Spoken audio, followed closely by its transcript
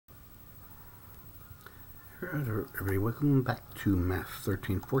Alright, everybody, welcome back to Math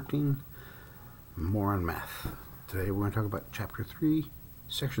 1314. More on math. Today we're going to talk about Chapter 3,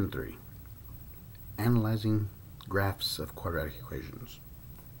 Section 3, Analyzing Graphs of Quadratic Equations.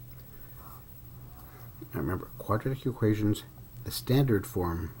 Now remember, quadratic equations, the standard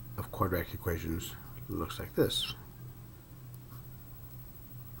form of quadratic equations looks like this.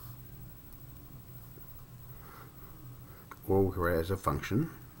 Or we can write it as a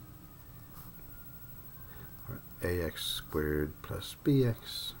function. Ax squared plus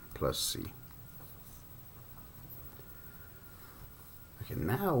bx plus c. Okay,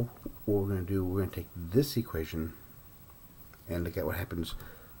 now what we're going to do, we're going to take this equation and look at what happens.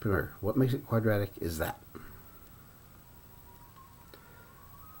 Remember, what makes it quadratic is that.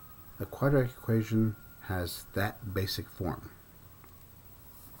 A quadratic equation has that basic form.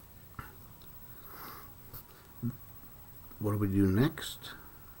 What do we do next?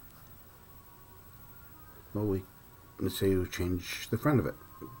 Well, let's say we change the front of it.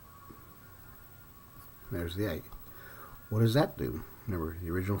 There's the a. What does that do? Remember,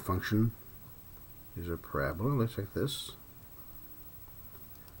 the original function is a parabola. Looks like this.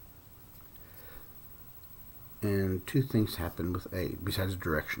 And two things happen with a, besides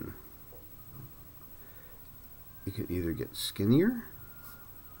direction. You can either get skinnier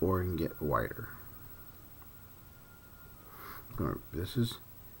or you can get wider. Remember, this is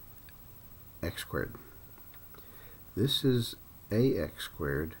x squared. This is ax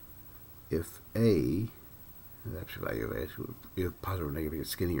squared if a, the absolute value of a, either positive or negative, it's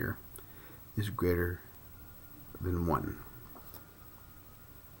skinnier, is greater than 1.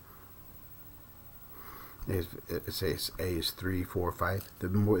 Let's say a is 3, 4, 5.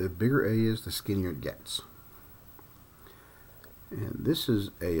 The bigger a is, the skinnier it gets. And this is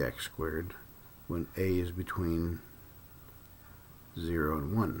ax squared when a is between 0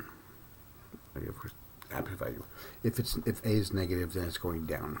 and 1. Of course, absolute value. If a is negative, then it's going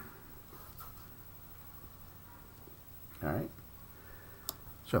down. All right.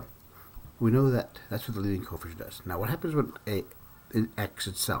 So we know that that's what the leading coefficient does. Now, what happens when x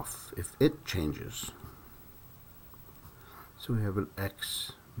itself, if it changes? So we have an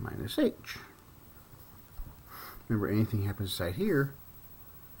x minus h. Remember, anything happens inside here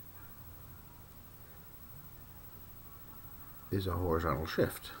is a horizontal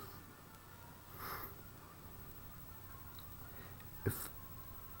shift. If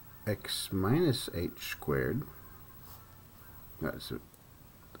x minus h squared, so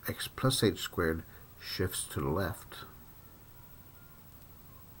x plus h squared shifts to the left,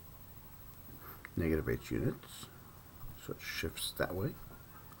 negative h units, so it shifts that way.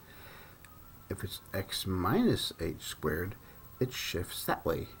 If it's x minus h squared, it shifts that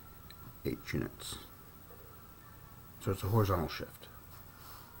way, h units. So it's a horizontal shift.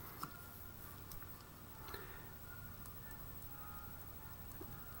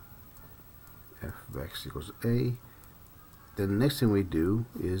 F of x equals a. Then the next thing we do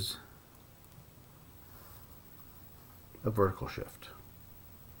is a vertical shift.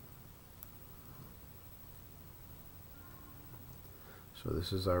 So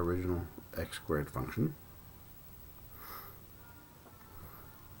this is our original x squared function.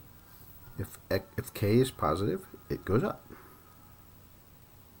 If k is positive, it goes up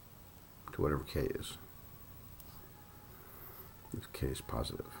to whatever k is. If k is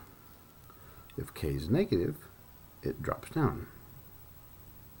positive. If k is negative, it drops down.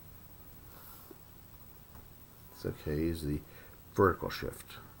 So k is the vertical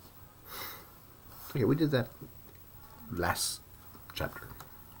shift. Okay, we did that last chapter.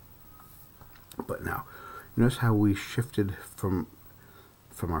 But now, notice how we shifted from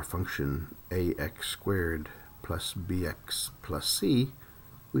our function ax squared plus bx plus c,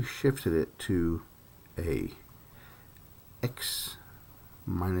 we shifted it to a x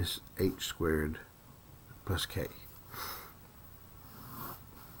minus h squared plus k.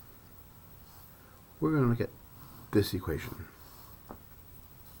 We're going to look at this equation.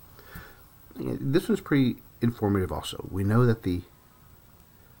 This one's pretty informative also. We know that the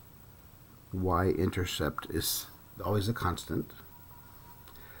y-intercept is always a constant.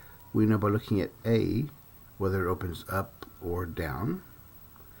 We know by looking at a whether it opens up or down,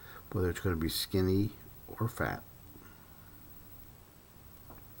 whether it's going to be skinny or fat.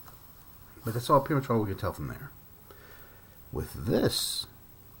 But that's pretty much all we can tell from there. With this,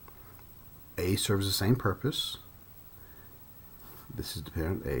 a serves the same purpose. This is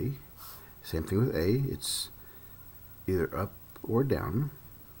dependent on a. Same thing with a. It's either up or down,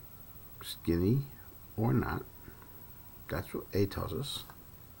 skinny or not. That's what a tells us.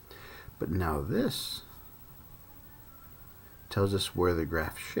 But now this tells us where the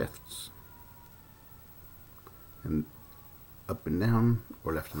graph shifts. and up and down,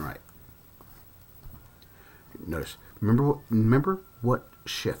 or left and right. Notice, remember what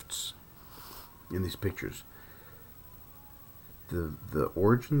shifts in these pictures. The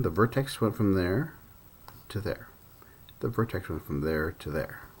origin, the vertex went from there to there. The vertex went from there to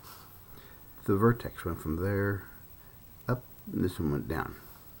there. The vertex went from there up, and this one went down.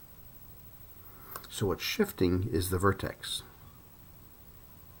 So what's shifting is the vertex.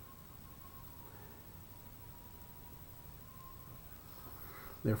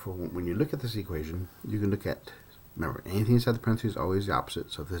 Therefore, when you look at this equation, you can look at, remember, anything inside the parentheses is always the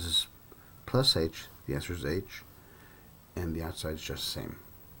opposite. So if this is plus h, the answer is h, and the outside is just the same.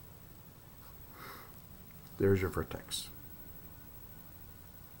 There's your vertex.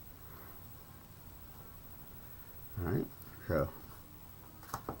 Alright, so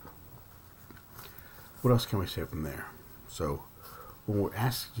what else can we say from there? So when we're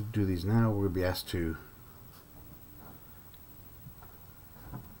asked to do these now, we're going to be asked to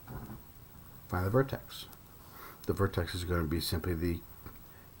find the vertex. The vertex is going to be simply the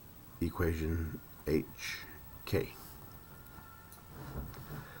equation hk.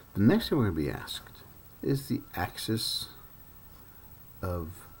 The next thing we're going to be asked is the axis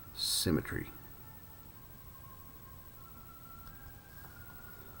of symmetry.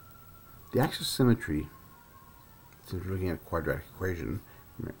 The axis of symmetry, since we're looking at a quadratic equation,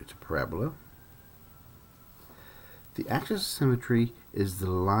 it's a parabola. The axis of symmetry is the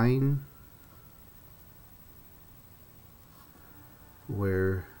line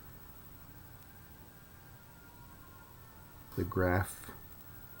where the graph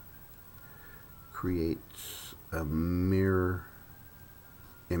creates a mirror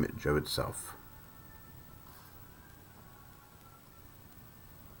image of itself.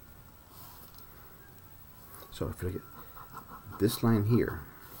 So if you look at this line here,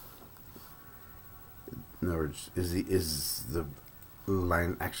 in other words, is the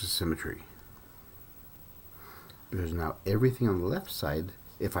line axis of symmetry. Because now everything on the left side,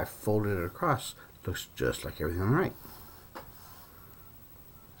 if I folded it across, looks just like everything on the right.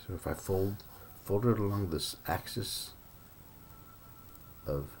 So if I fold it along this axis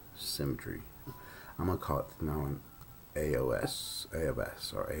of symmetry, I'm going to call it now an AOS,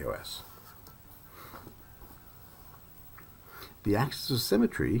 or AOS. The axis of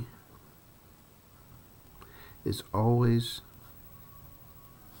symmetry is always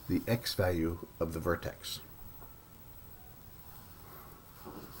the x value of the vertex.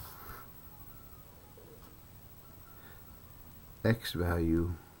 X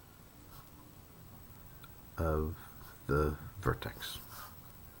value of the vertex.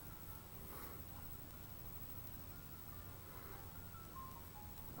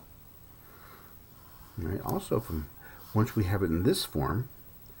 All right, also, from once we have it in this form,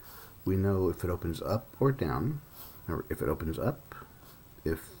 we know if it opens up or down. Remember, if it opens up,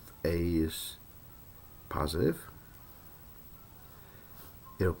 if A is positive,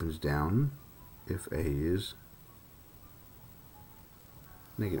 it opens down if A is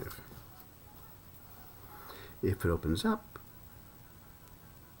negative. If it opens up,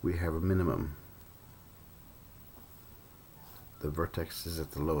 we have a minimum. The vertex is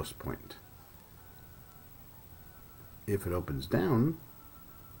at the lowest point. If it opens down,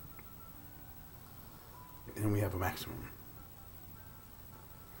 then we have a maximum.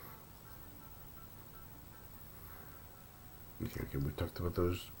 Okay, we talked about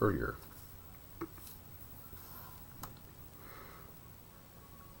those earlier.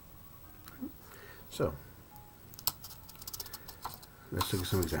 So, let's look at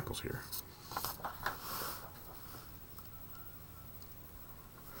some examples here.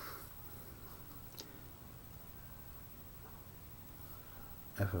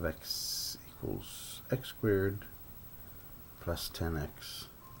 F of x equals x squared plus 10x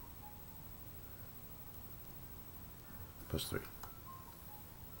plus 3.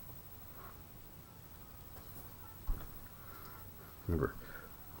 Remember,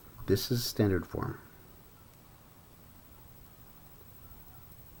 this is standard form.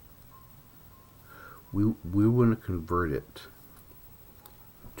 We want to convert it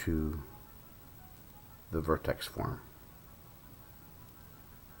to the vertex form.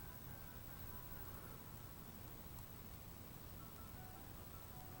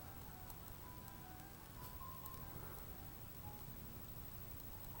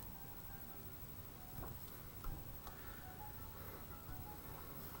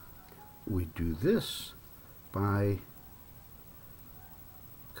 We do this by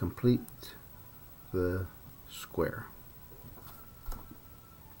complete the square.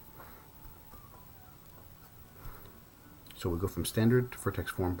 So we go from standard to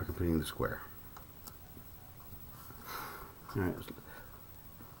vertex form by completing the square. All right.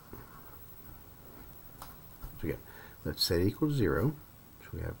 So again, let's set equals 0. So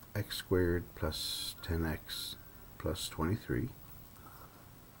we have x squared plus 10x plus 23.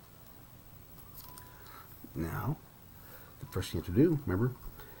 Now, the first thing you have to do, remember,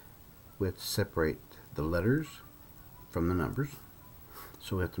 we have to separate the letters from the numbers.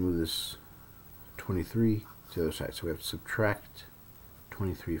 So we have to move this 23 to the other side. So we have to subtract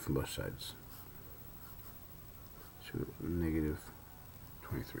 23 from both sides. So negative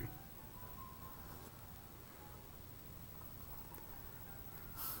 23.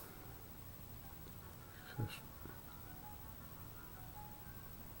 So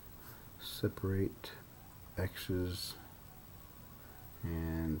separate x's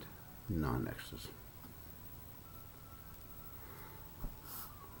and non-x's.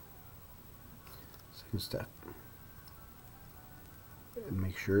 Second step.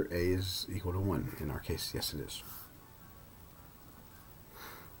 Make sure a is equal to 1. In our case, yes, it is.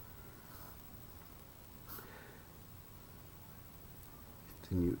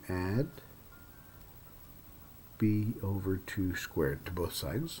 Then you add b over 2 squared to both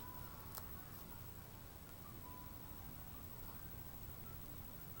sides.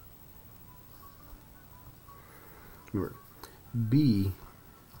 Remember, b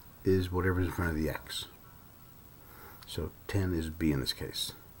is whatever's in front of the x. So 10 is b in this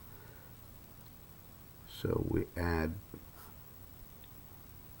case. So we add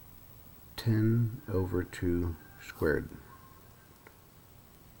 10 over 2 squared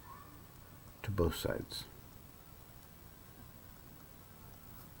to both sides.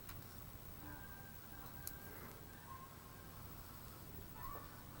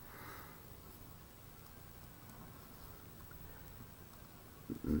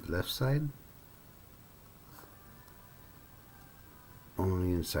 Left side,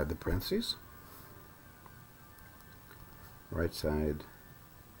 only inside the parentheses. Right side,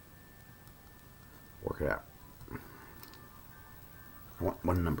 work it out. I want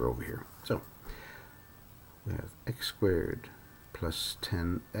one number over here. So we have x squared plus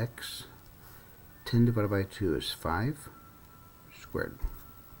 10x. 10 divided by 2 is 5 squared.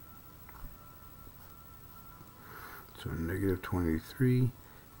 So negative 23.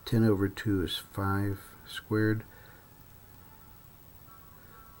 10 over 2 is 5 squared.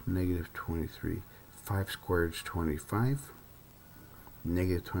 Negative 23. 5 squared is 25.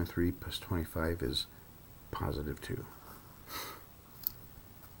 Negative 23 plus 25 is positive 2.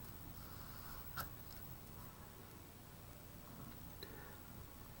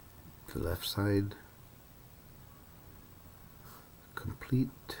 The left side,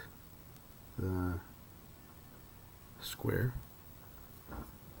 complete the square.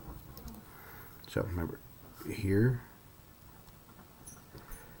 So remember, here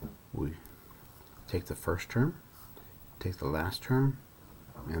we take the first term, take the last term,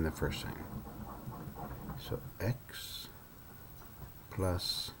 and the first thing. So x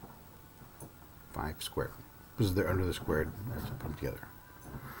plus 5 squared. Because they're under the squared, I have to put them together.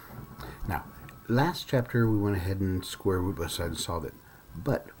 Now, last chapter we went ahead and square root both sides and solved it.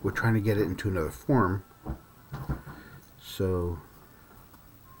 But we're trying to get it into another form. So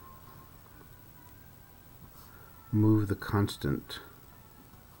move the constant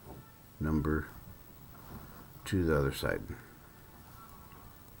number to the other side.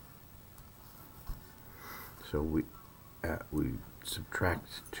 So we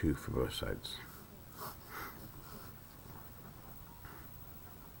subtract 2 for both sides.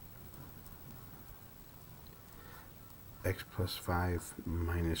 X plus 5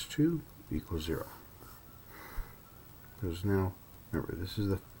 minus 2 equals 0. Because now, remember, this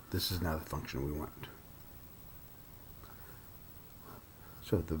is now the function we want.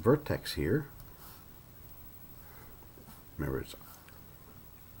 So the vertex here, remember, it's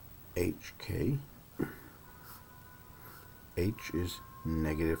hk. H is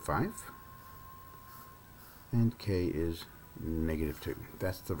negative 5, and k is negative 2.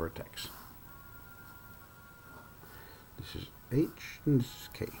 That's the vertex. This is H, and this is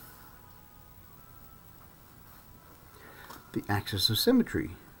K. The axis of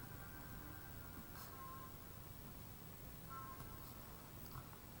symmetry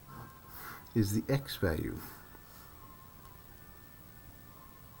is the x value.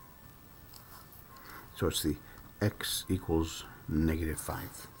 So it's the x equals negative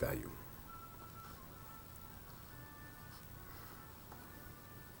 5 value.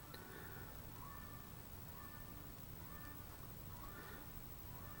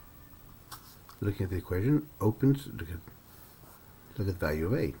 Looking at the equation, opens, look at the value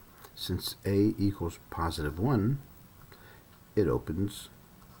of a. Since a equals positive 1, it opens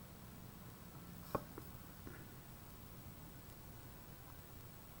up.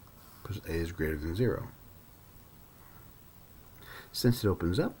 because a is greater than 0. Since it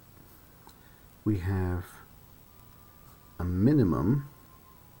opens up, we have a minimum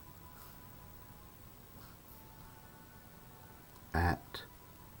at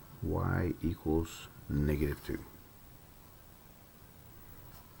y equals -2.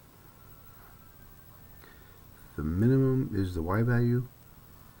 The minimum is the y value,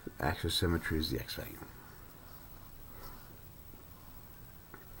 the axis of symmetry is the x value.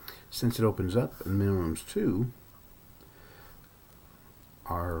 Since it opens up and minimum's 2,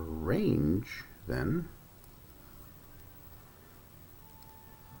 our range then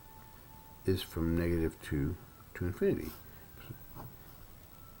is from -2 to infinity.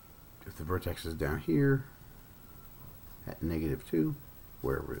 If the vertex is down here at -2,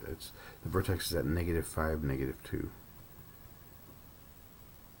 wherever it's, the vertex is at -5, -2.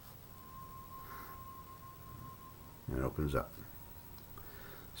 And it opens up.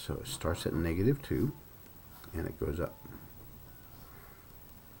 So it starts at -2 and it goes up.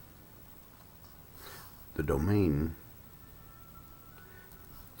 The domain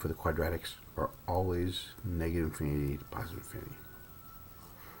for the quadratics are always -infinity to +infinity.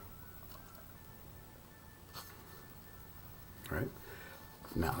 All right.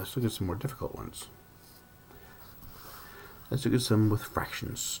 Now let's look at some more difficult ones. Let's look at some with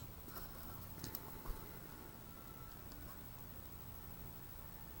fractions.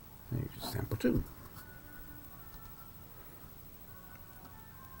 Here's example 2.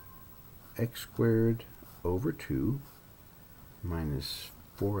 X squared over 2 minus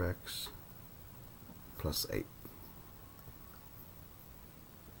 4x plus 8.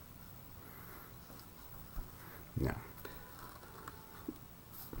 Now,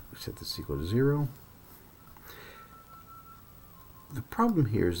 we set this equal to 0. The problem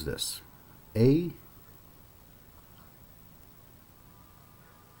here is this. A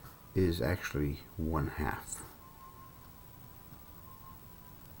is actually 1/2.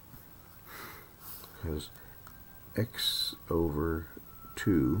 Because x over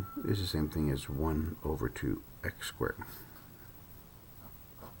 2 is the same thing as 1 over 2x squared.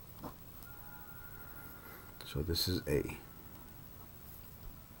 So this is A.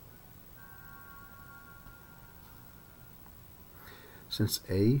 Since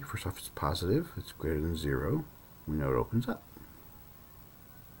A, first off, it's positive, it's greater than 0, we know it opens up.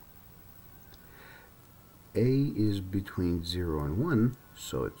 A is between 0 and 1,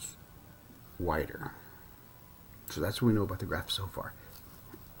 so it's wider. So that's what we know about the graph so far.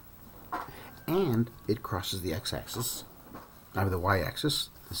 And it crosses the x-axis, the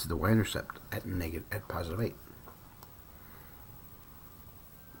y-axis. This is the y-intercept at +8.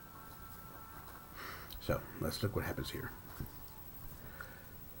 So let's look what happens here.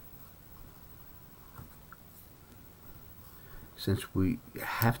 Since we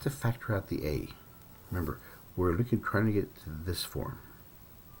have to factor out the a, remember, we're trying to get to this form.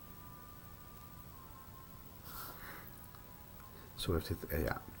 So we have to take the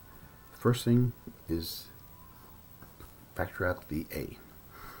a out. First thing is factor out the a.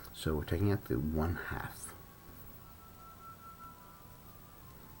 So we're taking out the 1/2.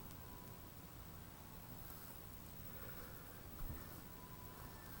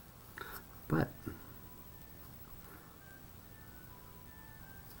 But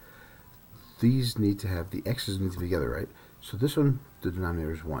these need to have, the x's need to be together, right? So this one, the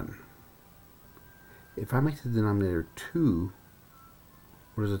denominator is 1. If I make the denominator 2,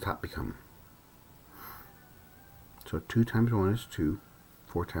 what does the top become? So 2 times 1 is 2.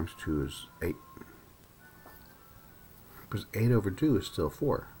 4 times 2 is 8. Because 8 over 2 is still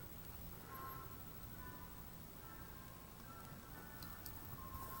 4.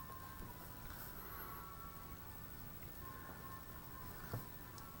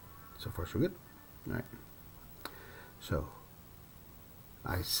 So far, so good. All right. So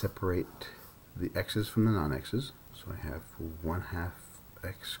I separate the x's from the non-x's. So I have 1/2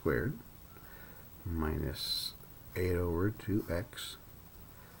 x squared minus 8 over 2x.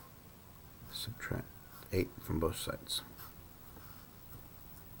 Subtract 8 from both sides.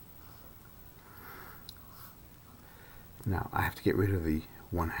 Now I have to get rid of the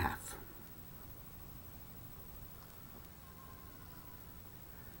 1/2.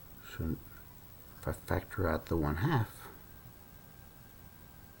 So if I factor out the 1/2,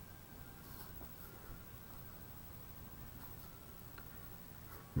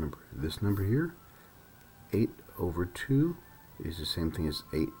 remember this number here, 8 over 2 is the same thing as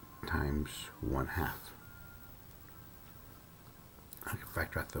 8 times 1/2. I can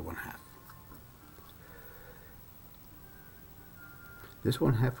factor out the 1/2. This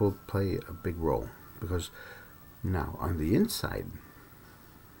 1/2 will play a big role because now on the inside,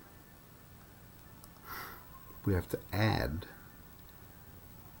 we have to add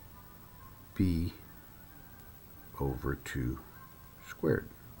b over 2 squared.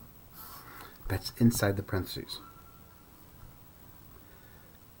 That's inside the parentheses.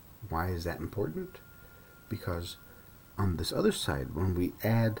 Why is that important? Because on this other side, when we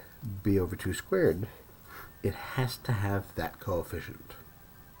add b over 2 squared, it has to have that coefficient.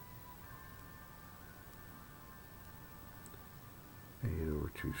 A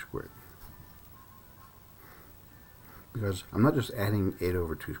over 2 squared. Because I'm not just adding 8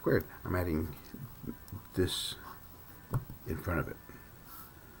 over 2 squared, I'm adding this in front of it.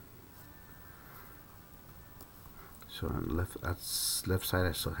 So on the left side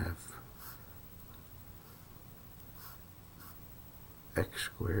I still have x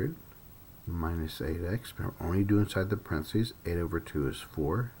squared minus 8x, but I'm only doing inside the parentheses. 8 over 2 is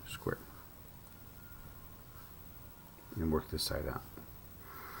 4 squared. And work this side out.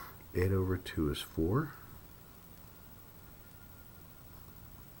 8 over 2 is 4.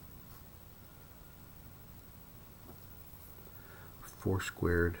 Four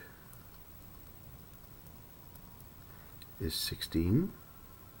squared is 16.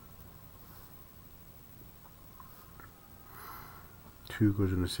 2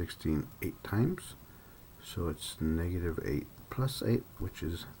 goes into 16 8 times, so it's negative 8 plus 8, which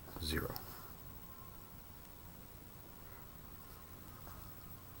is 0.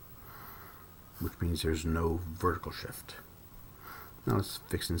 Which means there's no vertical shift. Now let's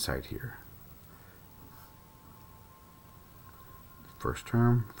fix inside here. First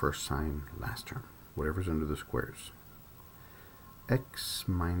term, first sign, last term. Whatever's under the squares. X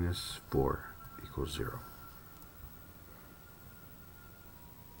minus 4 equals 0.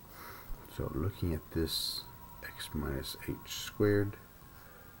 So looking at this, x minus h squared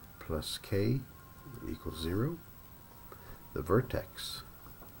plus k equals 0. The vertex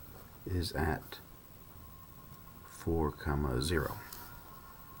is at 4, 0.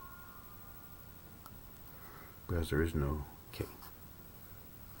 Because there is no k.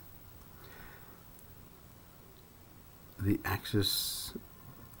 The axis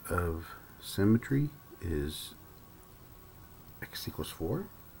of symmetry is x equals 4.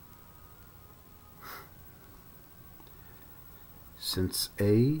 Since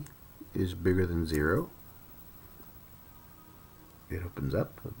a is bigger than 0, it opens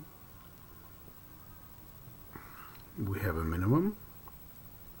up. We have a minimum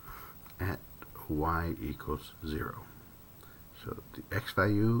at y equals 0. So the x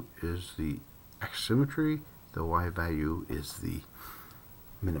value is the axis symmetry, the y value is the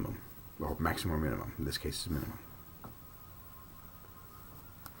minimum, or maximum or minimum. In this case, is minimum.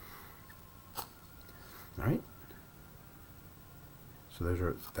 All right.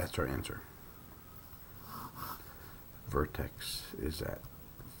 So that's our answer. Vertex is at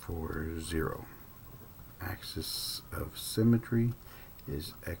 4, 0. Axis of symmetry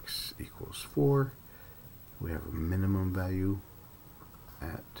is x equals 4. We have a minimum value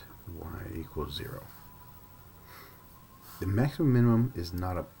at y equals 0. The maximum minimum is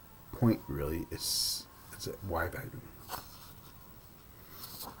not a point really, it's a y value.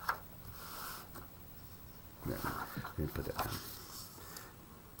 Yeah, let me put that down.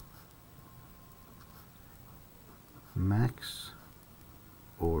 Max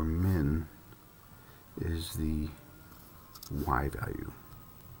or min is the y value.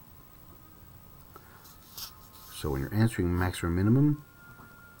 So when you're answering max or minimum,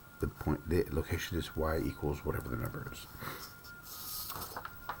 the location is y equals whatever the number is.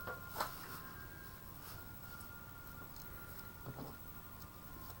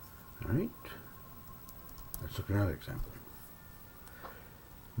 All right. Let's look at another example.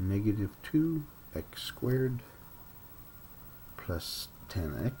 Negative 2x squared plus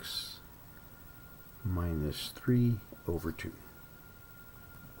 10x minus 3 over 2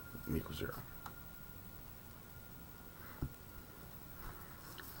 equals 0.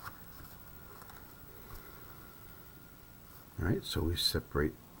 All right, so we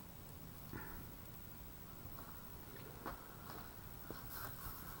separate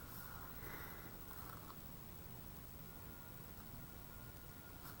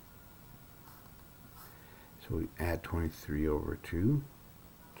so we add 23 over 2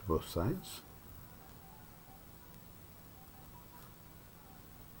 to both sides.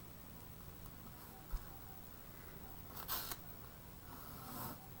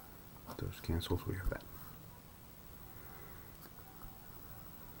 Those cancels, we have that.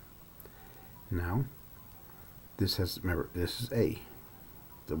 Now, this has, remember, this is a.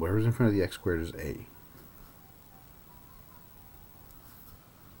 So whatever's in front of the x squared is a.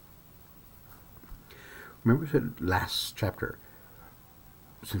 Remember we said last chapter,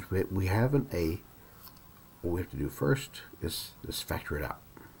 since we have an a, what we have to do first is factor it out.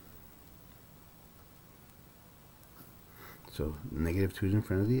 So negative 2 is in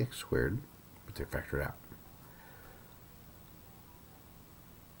front of the x squared, but they're factored out.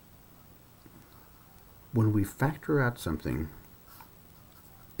 When we factor out something,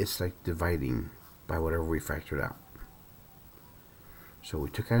 it's like dividing by whatever we factored out. So we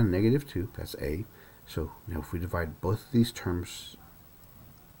took out a negative 2, that's a. So now if we divide both of these terms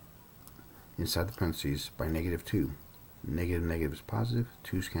inside the parentheses by negative 2, negative negative is positive,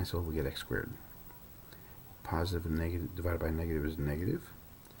 2's cancel, we get x squared. Positive and negative divided by negative is negative.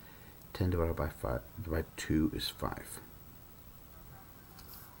 10 divided by 2 is 5.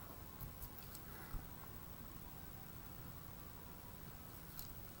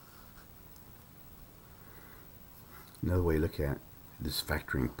 Another way to look at this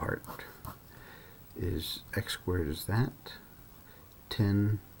factoring part is x squared is that.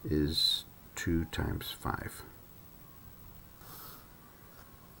 10 is 2 times 5.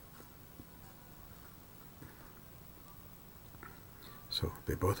 So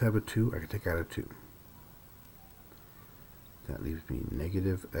they both have a 2. I can take out a 2. That leaves me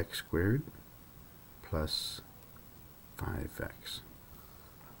negative x squared plus 5x.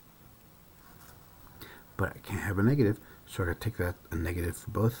 But I can't have a negative, so I got to take that a negative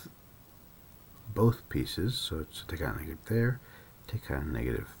for both pieces. So it's take out a negative there, take out a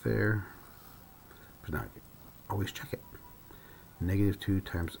negative there. But now always check it. Negative 2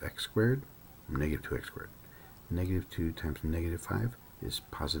 times x squared, negative 2x squared. Negative 2 times negative 5 is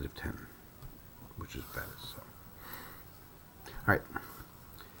positive 10, which is that is so. All right,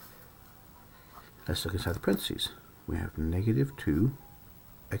 let's look inside the parentheses. We have negative 2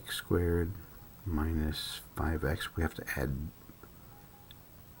 x squared minus 5x. We have to add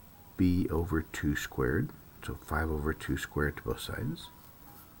b over 2 squared, so 5 over 2 squared to both sides,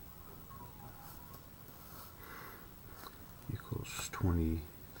 equals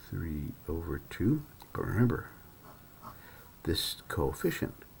 23 over 2. But remember, this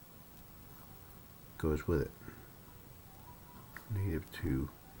coefficient goes with it. Negative 2,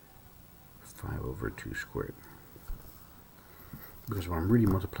 5 over 2 squared. Because when I'm really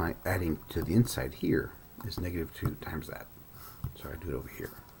multiplying, adding to the inside here is negative 2 times that. So I do it over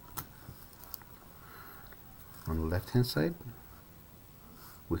here. On the left-hand side,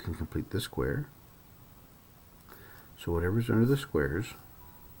 we can complete the square. So whatever's under the squares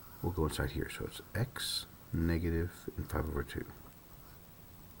will go inside here. So it's x, negative, and 5 over 2.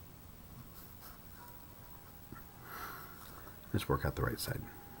 Let's work out the right side.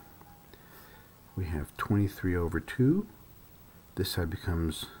 We have 23 over 2. This side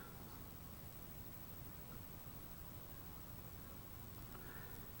becomes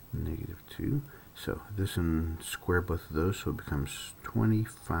negative 2. So this and square both of those, so it becomes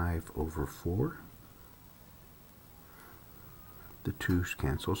 25 over 4. The 2's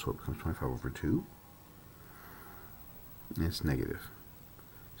cancel, so it becomes 25 over 2. And it's negative.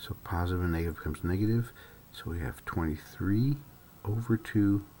 So positive and negative becomes negative. So we have 23 over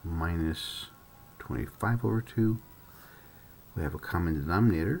 2 minus 25 over 2. We have a common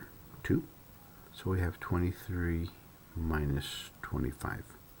denominator, 2. So we have 23 minus 25,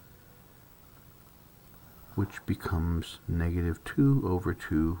 which becomes negative 2 over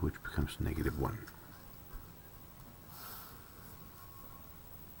 2, which becomes negative 1.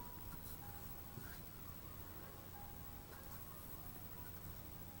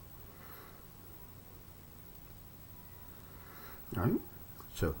 All right,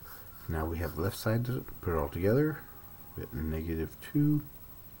 so now we have the left side to put it all together. We have negative 2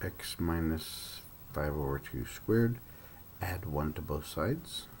 x minus 5 over 2 squared. Add 1 to both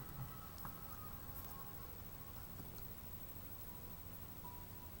sides.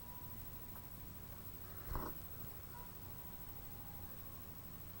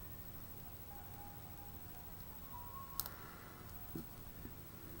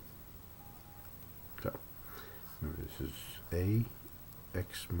 So remember, this is a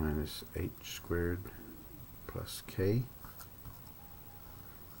x minus h squared plus k.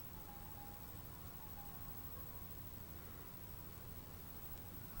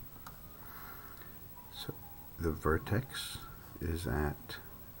 So the vertex is at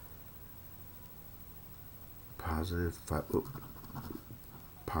positive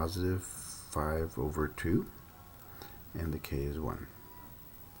 5 over 2, and the k is 1.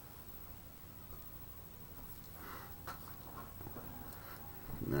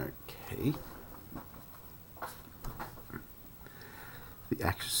 Okay. The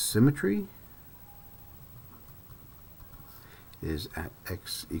axis of symmetry is at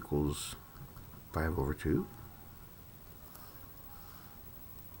x equals 5 over 2.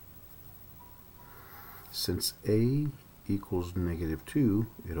 Since a equals -2,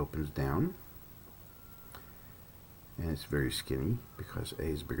 it opens down, and it's very skinny because a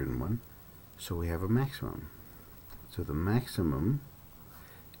is bigger than 1, so we have a maximum. So the maximum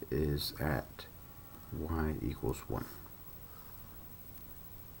is at y equals 1.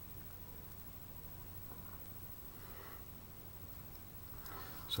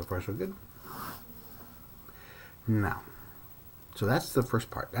 So far so good. Now, so that's the first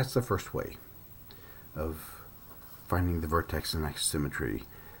part. That's the first way of finding the vertex in axis symmetry.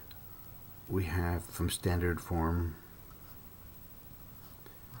 We have from standard form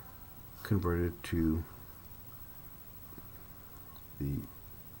converted to the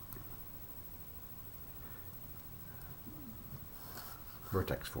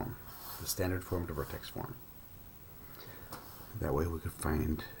vertex form, the standard form to vertex form. That way we could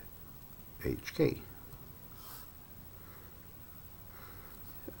find HK.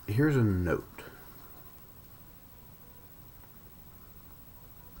 Here's a note.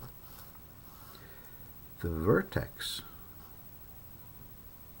 The vertex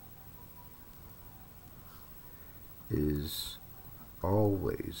is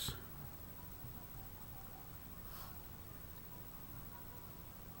always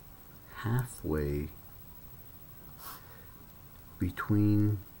halfway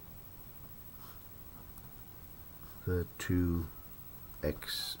between the two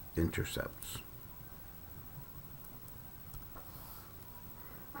x-intercepts,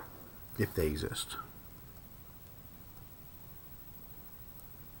 if they exist.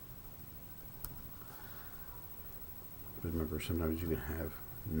 But remember, sometimes you can have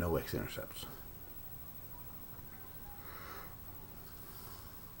no x-intercepts.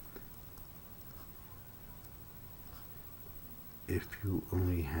 If you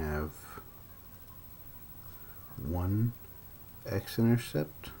only have one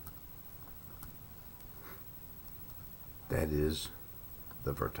x-intercept, that is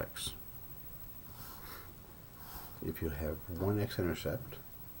the vertex. If you have one x-intercept,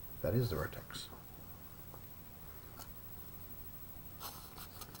 that is the vertex.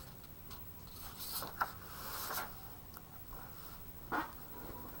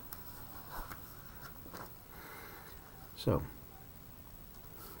 So,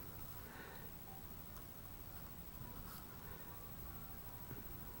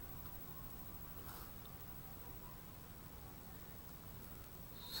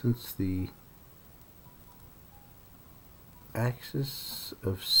 since the axis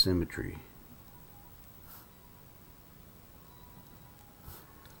of symmetry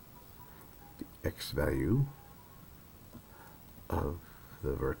the x value of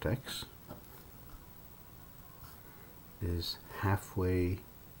the vertex is halfway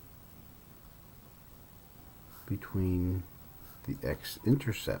between the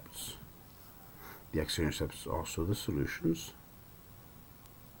x-intercepts. The x-intercepts are also the solutions.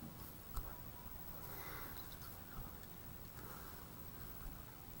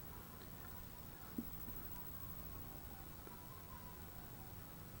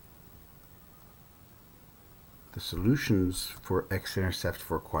 The solutions for x-intercepts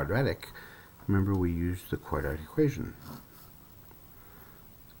for quadratic, remember we used the quadratic equation.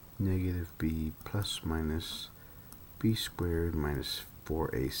 Negative b plus minus b squared minus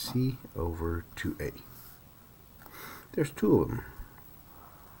 4ac over 2a. There's two of them.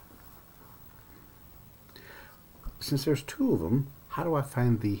 Since there's two of them, how do I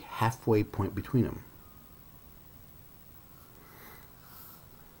find the halfway point between them?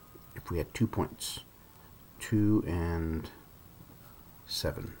 If we had 2 points, 2 and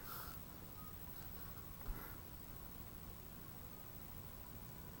 7.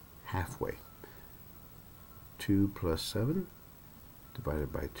 Halfway. 2 plus 7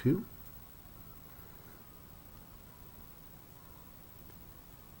 divided by 2.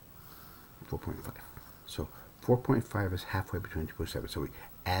 .5. So 4.5 is halfway between 2.7. So we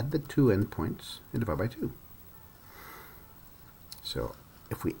add the two endpoints and divide by 2. So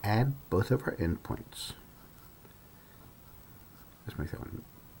if we add both of our endpoints, let's make that one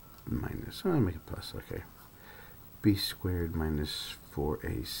minus. Oh, I'll make it plus. Okay. B squared minus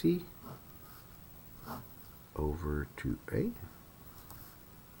 4ac over 2a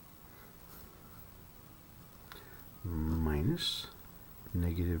minus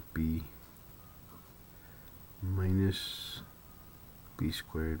negative b minus b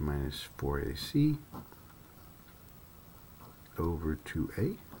squared minus 4ac over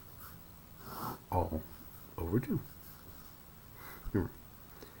 2a all over 2. Remember,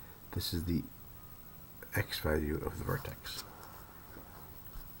 this is the x value of the vertex.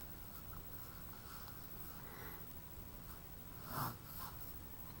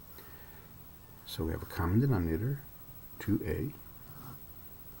 So we have a common denominator, 2a.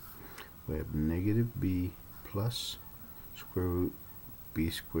 We have negative b plus square root b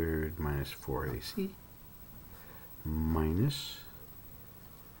squared minus 4ac minus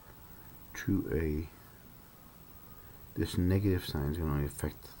 2a. This negative sign is going to only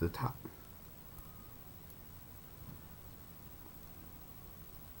affect the top.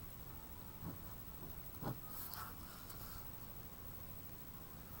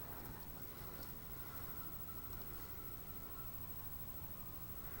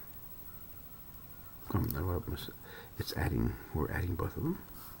 It's adding, we're adding both of them.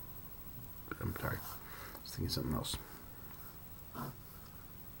 I'm sorry, I was thinking something else.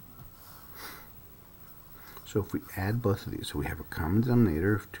 So if we add both of these, so we have a common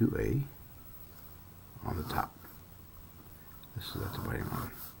denominator of 2a on the top. This is that dividing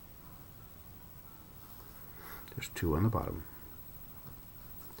line. There's 2 on the bottom.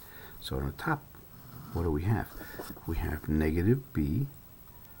 So on the top, what do we have? We have negative b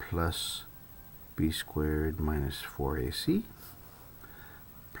plus b squared minus 4ac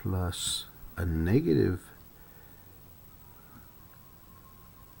plus a negative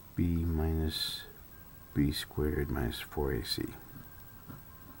b minus b squared minus 4ac.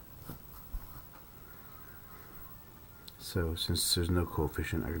 So since there's no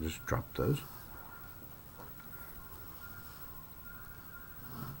coefficient, I can just drop those.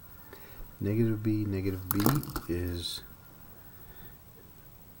 Negative b is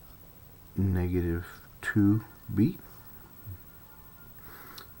negative 2b.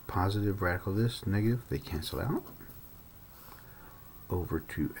 Positive radical this, negative, they cancel out. Over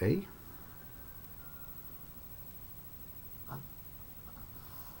 2a.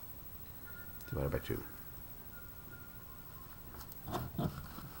 Divided by 2.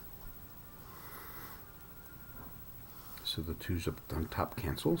 So the 2's up on top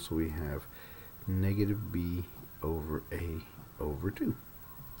cancel, so we have negative b over a over 2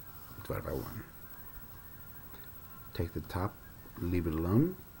 divided by 1. Take the top, leave it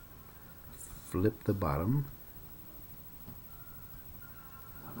alone, flip the bottom,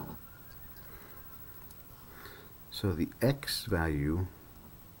 so the x value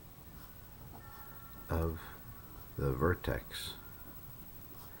of the vertex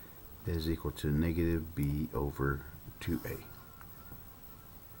is equal to negative b over 2a.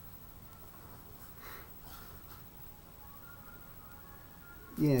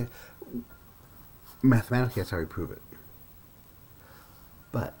 Yeah, mathematically that's how we prove it.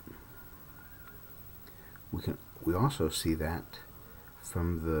 But we also see that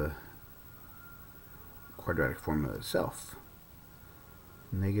from the quadratic formula itself.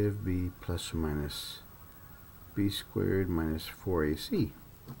 Negative b plus or minus b squared minus 4ac.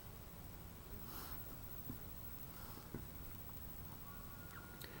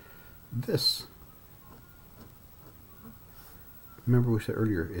 This, remember we said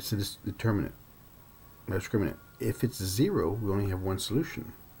earlier, it's a determinant, no discriminant. If it's 0, we only have one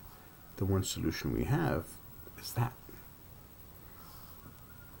solution. The one solution we have is that.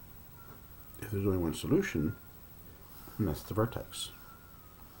 If there's only one solution, then that's the vertex.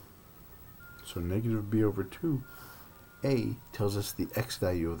 So negative b over 2a tells us the x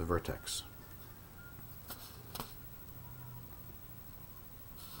value of the vertex.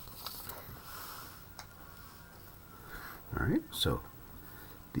 Alright, so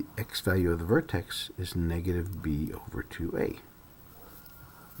the x value of the vertex is negative b over 2a.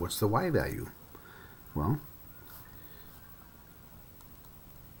 What's the y value? Well,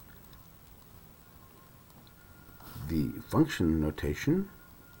 the function notation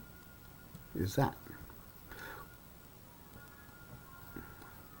is that.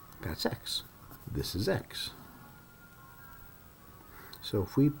 That's x. This is x. So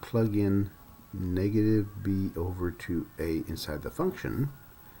if we plug in negative b over 2a inside the function,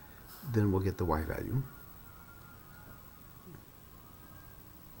 then we'll get the y value.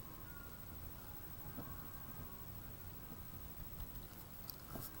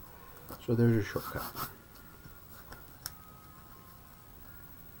 So there's your shortcut.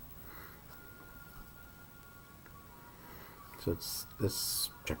 So let's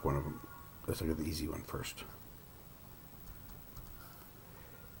check one of them. Let's look at the easy one first.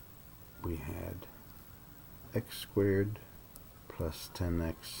 We had x squared plus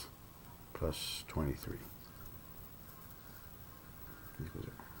 10x plus 23.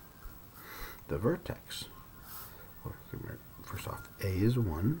 The vertex, well, first off, a is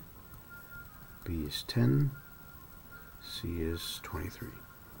 1, b is 10, c is 23.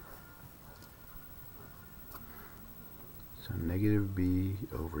 So negative b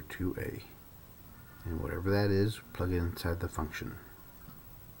over 2a. And whatever that is, plug it inside the function.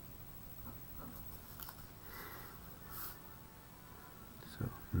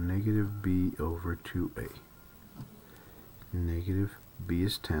 negative b over 2a. Negative b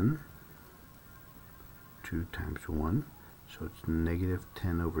is 10. 2 times 1. So it's negative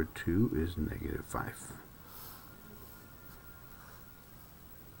 10 over 2 is negative 5.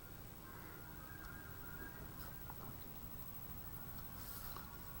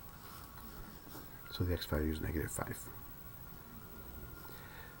 So the x value is negative 5.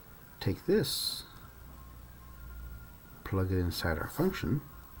 Take this, plug it inside our function.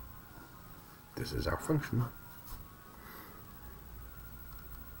 This is our function.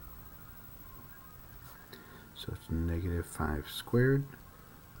 So it's negative 5 squared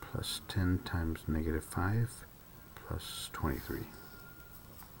plus 10 times negative 5 plus 23.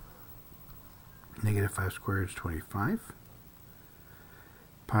 Negative 5 squared is 25.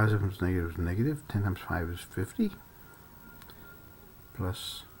 Positive times negative is negative. 10 times 5 is 50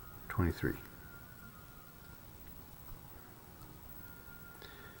 plus 23.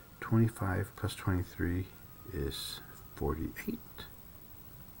 25 plus 23 is 48.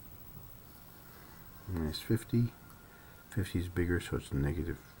 Minus 50. 50 is bigger, so it's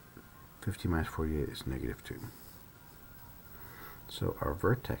negative. 50 minus 48 is negative 2. So our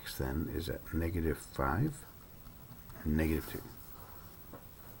vertex then is at negative 5 and negative 2.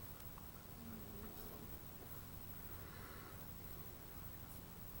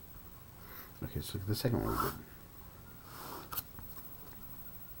 Okay, so the second one we did.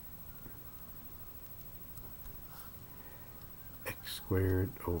 X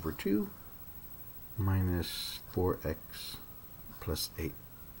squared over 2 minus 4x plus 8.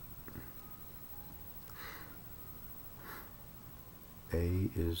 A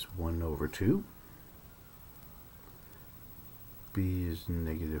is 1 over 2. B is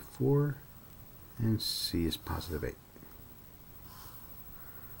negative 4. And C is positive 8.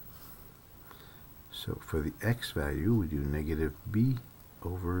 So for the x value, we do negative b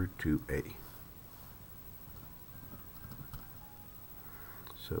over 2a.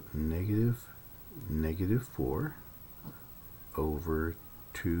 So negative 4 over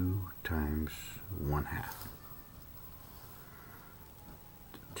 2 times 1/2.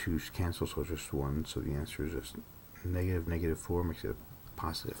 2's cancel, so it's just 1. So the answer is just negative 4 makes it a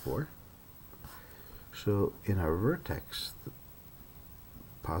positive 4. So in our vertex,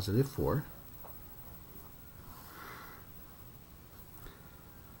 positive 4.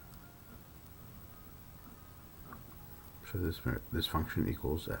 So this function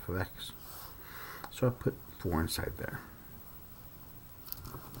equals f of x. So I put 4 inside there.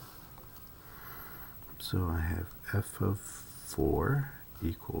 So I have f of 4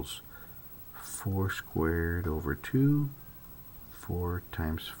 equals 4 squared over 2, 4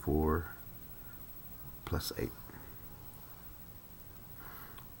 times 4 plus 8.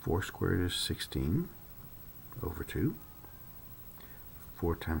 4 squared is 16 over 2.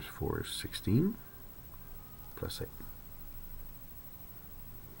 4 times 4 is 16 plus 8.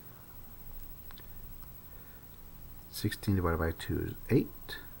 16 divided by 2 is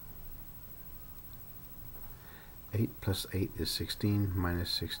 8. 8 plus 8 is 16,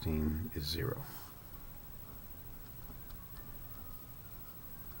 minus 16 is 0.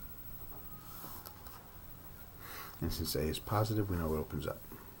 And since a is positive, we know it opens up.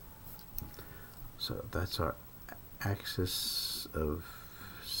 So that's our axis of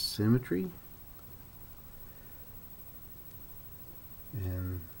symmetry.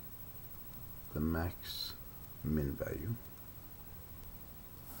 And the max min value.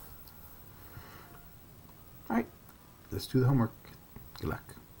 Alright, let's do the homework. Good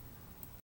luck.